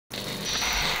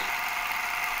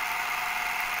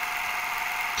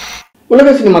உலக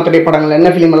சினிமா திரைப்படங்கள் என்ன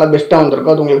ஃபிலிம் எல்லாம் பெஸ்ட்டாக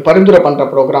வந்திருக்கோ அது உங்களுக்கு பரிந்துரை பண்ணுற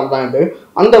ப்ரோக்ராம் தான் இது.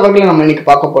 அந்த வகையில் நம்ம இன்னைக்கு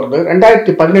பார்க்க போகிறது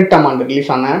 2018ஆம் ஆண்டு ரிலீஸ்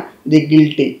ஆன தி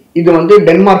கில்ட்டி. இது வந்து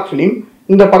டென்மார்க் ஃபிலிம்.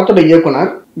 இந்த படத்தோட இயக்குனர்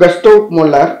கஸ்டோவ்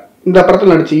மொல்லர். இந்த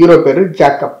படத்தில் நடிச்ச ஹீரோ பேர்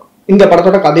ஜேக்கப். இந்த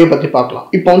படத்தோட கதையை பற்றி பார்க்கலாம்.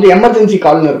 இப்போ வந்து எமர்ஜென்சி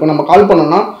கால்னு இருக்கும். நம்ம கால்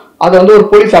பண்ணோம்னா அதை வந்து ஒரு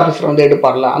போலீஸ் ஆஃபீஸர் வந்து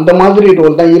எடுப்பார்ல, அந்த மாதிரி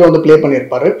ரோல் தான் ஹீரோ வந்து ப்ளே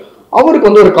பண்ணியிருப்பாரு. அவருக்கு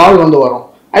வந்து ஒரு கால் வந்து வரும்.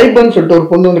 ஐபன்னு சொல்லிட்டு ஒரு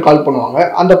பொண்ணு வந்து கால் பண்ணுவாங்க.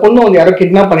 அந்த பொண்ணு வந்து யாரோ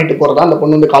கிட்னாப் பண்ணிட்டு போறதா அந்த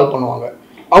பொண்ணு வந்து கால் பண்ணுவாங்க.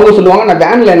 அவங்க சொல்லுவாங்க, நான்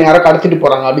வேன்ல என்ன யாரோ கடத்திட்டு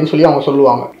போறாங்க அப்படின்னு சொல்லி அவங்க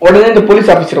சொல்லுவாங்க. உடனே இந்த போலீஸ்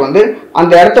ஆஃபீஸர் வந்து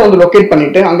அந்த இடத்த வந்து லொக்கேட்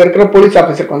பண்ணிட்டு அங்க இருக்கிற போலீஸ்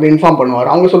ஆஃபீஸருக்கு வந்து இன்ஃபார்ம்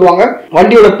பண்ணுவார். அவங்க சொல்லுவாங்க,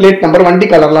 வண்டியோட பிளேட் நம்பர், வண்டி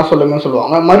கலர்லாம் சொல்லுங்கன்னு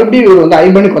சொல்லுவாங்க. மறுபடியும் இவர் வந்து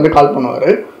ஐபனுக்கு வந்து கால்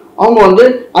பண்ணுவாரு. அவங்க வந்து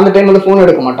அந்த டைம் வந்து ஃபோன்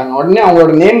எடுக்க மாட்டாங்க. உடனே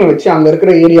அவங்களோட நேமை வச்சு அங்க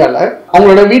இருக்கிற ஏரியால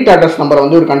அவங்களோட வீட்டு அட்ரஸ் நம்பரை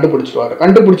வந்து இவர் கண்டுபிடிச்சிருவாரு.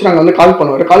 கண்டுபிடிச்சு அங்க வந்து கால்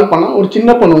பண்ணுவாரு. கால் பண்ணா ஒரு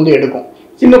சின்ன பொண்ணு வந்து எடுக்கும்.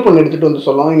 சின்ன பொண்ணு எடுத்துட்டு வந்து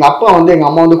சொல்லுவோம், எங்க அப்பா வந்து எங்க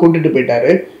அம்மா வந்து கூட்டிட்டு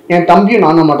போயிட்டாரு, என் தம்பியும்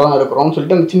நானும் மட்டும் தான் இருக்கிறோம்னு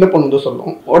சொல்லிட்டு அந்த சின்ன பொண்ணு வந்து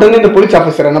சொல்லுவோம். உடனே இந்த போலீஸ்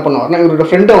ஆஃபீஸர் என்ன பண்ணுவாருன்னா, இவரோட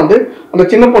ஃப்ரெண்டை வந்து அந்த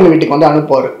சின்ன பொண்ணு வீட்டுக்கு வந்து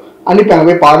அனுப்புவாரு. அனுப்பி அங்கே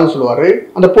போய் பாருன்னு சொல்லுவாரு.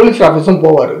 அந்த போலீஸ் ஆஃபீஸும்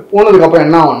போவாரு. போனதுக்கு அப்புறம்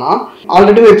என்ன ஆகும்னா,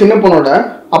 ஆல்ரெடி ஒரு சின்ன பொண்ணோட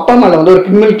அப்பா மேல வந்து ஒரு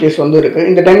கிரிமினல் கேஸ் வந்து இருக்கு.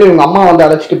 இந்த டைம்ல இவங்க அம்மா வந்து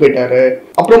அழைச்சிட்டு போயிட்டாரு.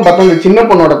 அப்புறம் பார்த்தா இந்த சின்ன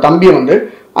பொண்ணோட தம்பி வந்து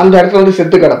அந்த இடத்துல வந்து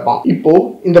செத்து கிடப்பான். இப்போ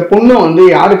இந்த பொண்ணு வந்து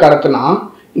யாரு கடத்துனா,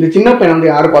 இந்த சின்ன பையன் வந்து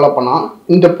யாரு கொலை பண்ணா,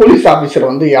 இந்த போலீஸ் ஆஃபீஸர்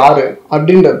வந்து யாரு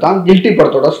அப்படின்றது தான் கில்ட்டி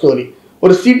படத்தோட ஸ்டோரி.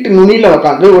 ஒரு சீட்டு நுனியில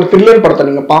உட்காந்து ஒரு த்ரில்லர் படத்தை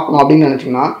நீங்க பார்க்கணும் அப்படின்னு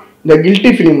நினைச்சீங்கன்னா இந்த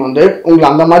கில்ட்டி ஃபிலிம் வந்து உங்களை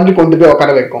அந்த மாதிரி கொண்டு போய்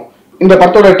உட்கார வைக்கும். இந்த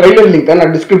படத்தோட ட்ரெய்லர் லிங்கை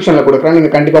நான் டிஸ்கிரிப்ஷன்ல கொடுக்குறேன், நீங்க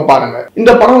கண்டிப்பா பாருங்க.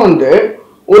 இந்த படம் வந்து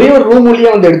ஒரே ஒரு ரூம்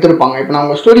வழியா வந்து எடுத்திருப்பாங்க. இப்போ நான்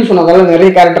உங்க ஸ்டோரி சொன்னதால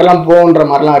நிறைய கேரக்டர்லாம் போன்ற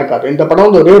மாதிரிலாம் இருக்காது. இந்த படம்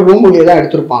வந்து ஒரே ஒரு ரூம் வழியா தான்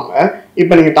எடுத்திருப்பாங்க.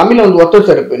 இப்போ நீங்க தமிழ்ல வந்து ஒத்த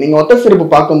செருப்பு, நீங்க ஒத்த செருப்பு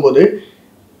பார்க்கும்போது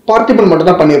பார்த்திபன் மட்டும்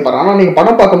தான் பண்ணியிருப்பாரு. ஆனால் நீங்கள்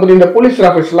படம் பார்க்கும்போது இந்த போலீஸ்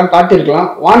ஆஃபீஸ்லாம் காட்டியிருக்கலாம்,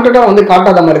 வாண்டடா வந்து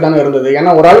காட்டாத மாதிரி தானே இருந்தது.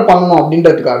 ஏன்னா ஒரு ஆள் பண்ணணும்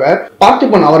அப்படின்றதுக்காக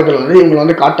பார்த்திபன் அவர்கள் வந்து இவங்களை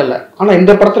வந்து காட்டலை. ஆனால்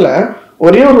இந்த படத்துல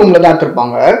ஒரே ஒரு ரூம்ல தான்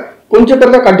எடுத்திருப்பாங்க. கொஞ்சம்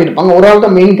பேர் தான் காட்டியிருப்பாங்க, ஒரு ஆள்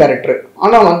தான் மெயின் கேரக்டர்.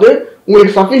 ஆனால் வந்து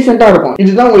உங்களுக்கு சஃபிஷியண்டா இருக்கும்,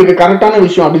 இதுதான் உங்களுக்கு கரெக்டான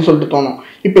விஷயம் அப்படின்னு சொல்லிட்டு தோணும்.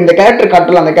 இப்போ இந்த கேரக்டர்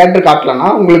காட்டல அந்த கேரக்டர் காட்டலன்னா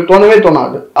உங்களுக்கு தோணவே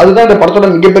தோணாது. அதுதான் இந்த படத்தோட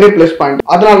மிகப்பெரிய பிளஸ் பாயிண்ட்.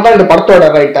 அதனால தான் இந்த படத்தோட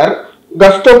ரைட்டர்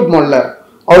கஸ்டோவ் மொல்லர்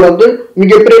அவர் வந்து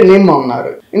மிகப்பெரிய நேம்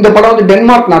வாங்கினாரு. இந்த படம் வந்து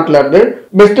டென்மார்க் நாட்டுல இருந்து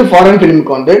பெஸ்ட் ஃபாரின்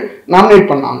ஃபிலிமுக்கு வந்து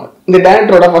நாமினேட் பண்ணாங்க. இந்த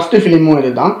டைரக்டரோட ஃபர்ஸ்ட் ஃபிலிமும்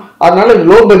இதுதான். அதனால இது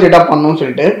லோ பட்ஜெட்டா பண்ணணும்னு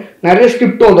சொல்லிட்டு நிறைய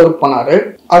ஸ்கிரிப்டும் வந்து ஒர்க் பண்ணாரு.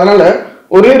 அதனால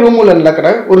ஒரே ரூம்ல நடக்கிற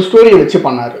ஒரு ஸ்டோரியை வச்சு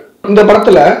பண்ணாரு. இந்த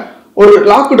படத்துல ஒரு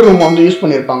லாக்டு ரூம் வந்து யூஸ்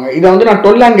பண்ணியிருப்பாங்க. இதை வந்து நான்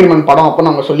 12 Angry Men படம் அப்போ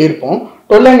நாங்கள் சொல்லியிருப்போம்.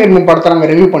 12 Angry Men படத்தை நாங்கள்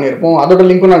ரிவ்யூ பண்ணியிருப்போம். அதோட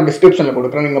லிங்க்கும் நான் டிஸ்கிரிப்ஷனில்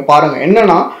கொடுக்குறேன், நீங்கள் பாருங்க.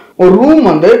 என்னன்னா ஒரு ரூம்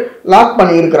வந்து லாக்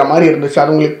பண்ணி இருக்கிற மாதிரி இருந்துச்சு,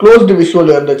 அது உங்களுக்கு க்ளோஸ்டு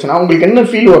விஷுவல் இருந்துச்சுன்னா உங்களுக்கு என்ன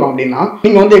ஃபீல் வரும் அப்படின்னா,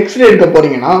 நீங்கள் வந்து எக்ஸ்ரே எடுக்க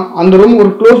போறீங்கன்னா அந்த ரூம்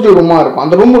ஒரு க்ளோஸ்டு ரூமாக இருக்கும்.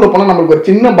 அந்த ரூம் உள்ள போனால் நம்மளுக்கு ஒரு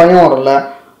சின்ன பயம் வரும்ல,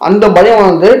 அந்த பயம்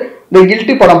வந்து இந்த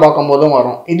கில்ட்டி படம் பார்க்கும் போதும்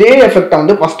வரும். இதே எஃபெக்டை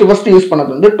வந்து ஃபர்ஸ்ட் யூஸ்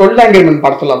பண்ணது வந்து 12 Angry Men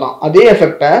படத்துல தான். அதே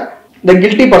எஃபெக்டை இந்த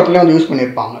கில்ட்டி படத்துலேயும் வந்து யூஸ்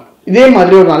பண்ணியிருப்பாங்க. இதே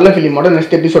மாதிரி ஒரு நல்ல ஃபிலிமோட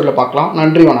நெக்ஸ்ட் எபிசோட்ல பார்க்கலாம்.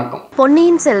 நன்றி, வணக்கம்.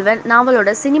 பொன்னியின் செல்வன் நாவலோட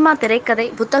சினிமா திரைக்கதை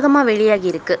புத்தகமா வெளியாகி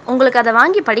இருக்கு. உங்களுக்கு அதை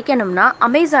வாங்கி படிக்கணும்னா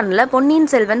அமேசான்ல பொன்னியின்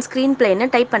செல்வன் ஸ்கிரீன் பிளேன்னு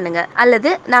டைப் பண்ணுங்க,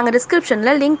 அல்லது நாங்க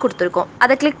டிஸ்கிரிப்ஷன்ல லிங்க் கொடுத்துருக்கோம்,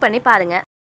 அதை கிளிக் பண்ணி பாருங்க.